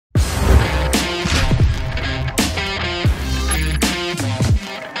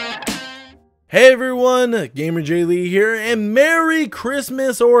Hey everyone, GamerJlee here, and Merry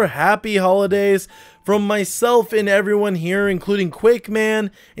Christmas or Happy Holidays from myself and everyone here, including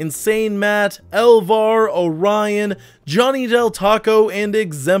Quakeman, Insane Matt, Elvar, Orion, Johnny Del Taco, and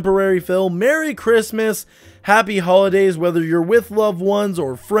Exemplary Phil. Merry Christmas, Happy Holidays, whether you're with loved ones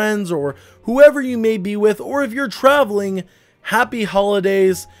or friends or whoever you may be with, or if you're traveling, Happy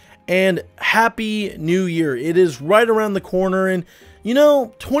Holidays and Happy New Year. It is right around the corner, and you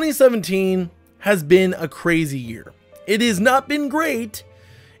know, 2017 has been a crazy year. It has not been great.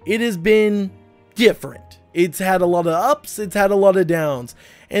 It has been different. It's had a lot of ups, it's had a lot of downs.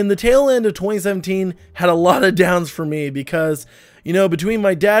 And the tail end of 2017 had a lot of downs for me because, you know, between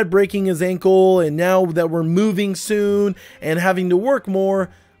my dad breaking his ankle and now that we're moving soon and having to work more,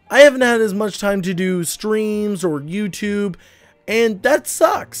 I haven't had as much time to do streams or YouTube, and that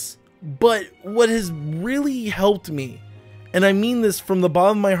sucks. But what has really helped me, and I mean this from the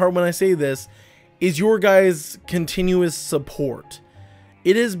bottom of my heart when I say this, is your guys' continuous support.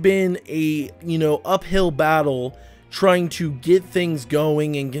 It has been a, uphill battle trying to get things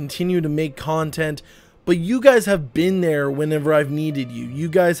going and continue to make content, but you guys have been there whenever I've needed you. You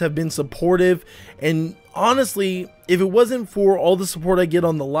guys have been supportive, and honestly, if it wasn't for all the support I get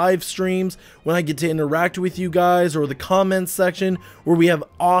on the live streams, when I get to interact with you guys, or the comments section where we have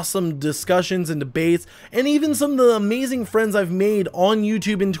awesome discussions and debates, and even some of the amazing friends I've made on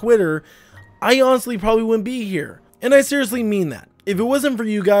YouTube and Twitter, I honestly probably wouldn't be here. And I seriously mean that. If it wasn't for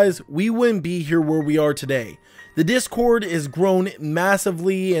you guys, we wouldn't be here where we are today. The Discord has grown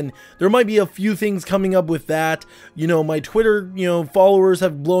massively, and there might be a few things coming up with that. You know, my Twitter, followers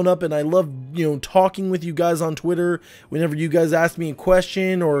have blown up, and I love, talking with you guys on Twitter whenever you guys ask me a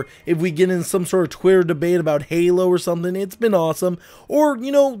question, or if we get in some sort of Twitter debate about Halo or something. It's been awesome. Or,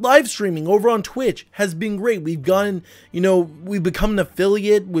 live streaming over on Twitch has been great. We've gotten, we've become an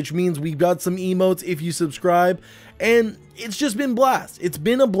affiliate, which means we've got some emotes if you subscribe. And it's just been a blast. It's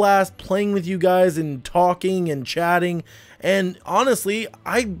been a blast playing with you guys and talking and chatting. And honestly,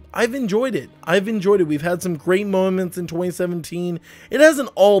 I've enjoyed it. I've enjoyed it. We've had some great moments in 2017. It hasn't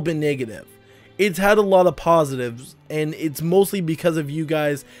all been negative. It's had a lot of positives, and it's mostly because of you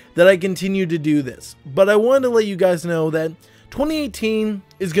guys that I continue to do this. But I wanted to let you guys know that 2018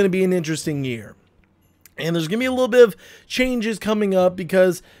 is going to be an interesting year. And there's going to be a little bit of changes coming up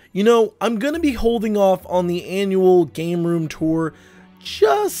because, I'm going to be holding off on the annual Game Room Tour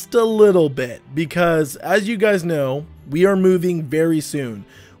just a little bit because, as you guys know, we are moving very soon.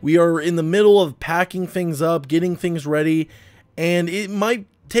 We are in the middle of packing things up, getting things ready, and it might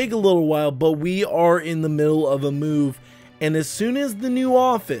take a little while, but we are in the middle of a move. And as soon as the new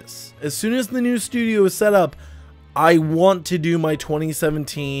office, as soon as the new studio is set up, I want to do my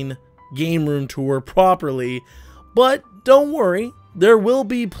 2017 Game Room Tour properly. But don't worry, there will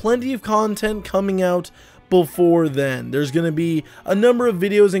be plenty of content coming out before then. There's going to be a number of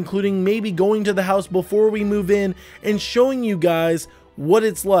videos, including maybe going to the house before we move in and showing you guys what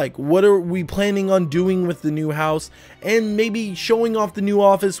it's like. What are we planning on doing with the new house, and maybe showing off the new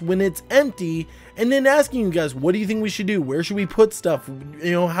office when it's empty, and then asking you guys, what do you think we should do? Where should we put stuff?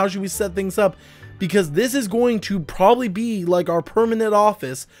 How should we set things up? Because this is going to probably be like our permanent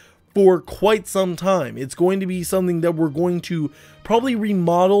office for quite some time. It's going to be something that we're going to probably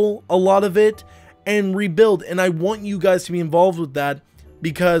remodel a lot of it and rebuild, and I want you guys to be involved with that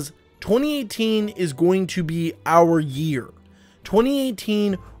because 2018 is going to be our year.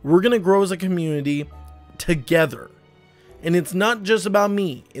 2018, we're going to grow as a community together. And it's not just about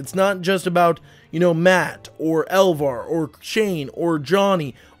me. It's not just about, Matt or Elvar or Shane or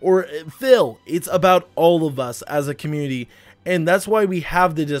Johnny or Phil. It's about all of us as a community. And that's why we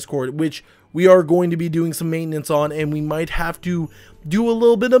have the Discord, which we are going to be doing some maintenance on, and we might have to do a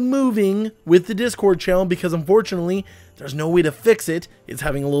little bit of moving with the Discord channel because unfortunately there's no way to fix it. It's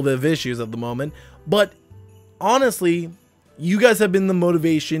having a little bit of issues at the moment. But honestly, you guys have been the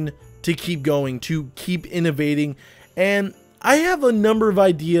motivation to keep going, to keep innovating, and I have a number of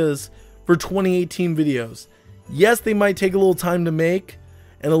ideas for 2018 videos. Yes, they might take a little time to make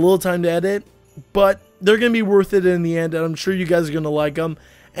and a little time to edit, but they're going to be worth it in the end, and I'm sure you guys are going to like them.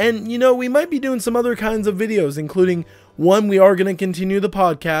 And, we might be doing some other kinds of videos, including one, we are going to continue the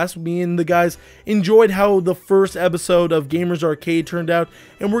podcast. Me and the guys enjoyed how the first episode of Gamers Arcade turned out,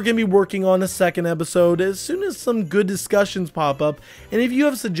 and we're going to be working on a second episode as soon as some good discussions pop up. And if you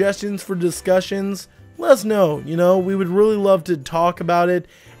have suggestions for discussions, let us know. We would really love to talk about it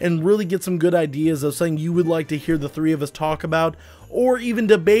and really get some good ideas of something you would like to hear the three of us talk about or even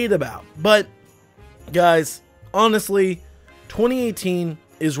debate about. But guys, honestly, 2018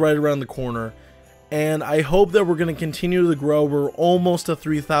 is right around the corner, and I hope that we're going to continue to grow. We're almost to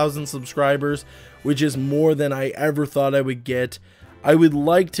 3,000 subscribers, which is more than I ever thought I would get. I would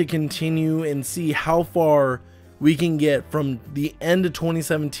like to continue and see how far we can get from the end of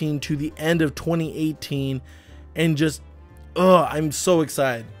 2017 to the end of 2018, and just, I'm so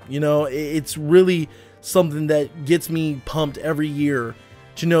excited. You know, it's really something that gets me pumped every year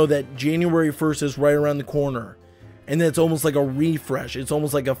to know that January 1st is right around the corner, and that's almost like a refresh. It's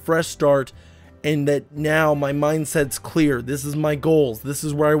almost like a fresh start, and that now my mindset's clear. This is my goals. This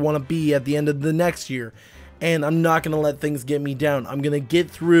is where I want to be at the end of the next year. And I'm not going to let things get me down. I'm going to get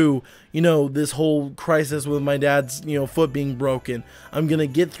through, you know, this whole crisis with my dad's, you know, foot being broken. I'm going to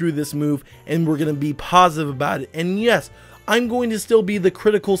get through this move, and we're going to be positive about it. And yes, I'm going to still be the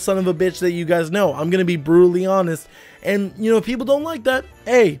critical son of a bitch that you guys know. I'm going to be brutally honest. And, you know, if people don't like that,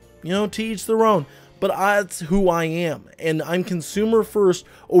 hey, you know, to each their own. But that's who I am, and I'm consumer first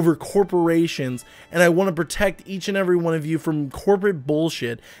over corporations, and I want to protect each and every one of you from corporate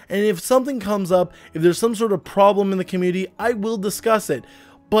bullshit. And if something comes up, if there's some sort of problem in the community, I will discuss it.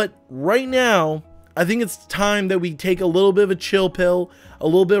 But right now, I think it's time that we take a little bit of a chill pill, a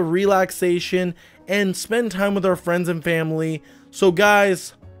little bit of relaxation, and spend time with our friends and family. So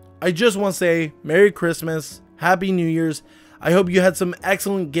guys, I just want to say Merry Christmas, Happy New Year's. I hope you had some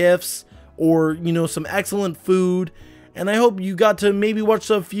excellent gifts, or, you know, some excellent food, and I hope you got to maybe watch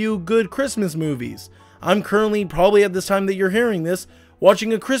a few good Christmas movies. I'm currently, probably at this time that you're hearing this,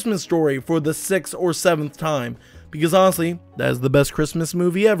 watching A Christmas Story for the 6th or 7th time, because honestly, that is the best Christmas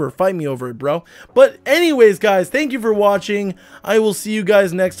movie ever. Fight me over it, bro. But anyways, guys, thank you for watching. I will see you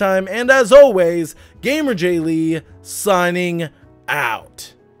guys next time, and as always, GamerJlee signing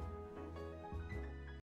out.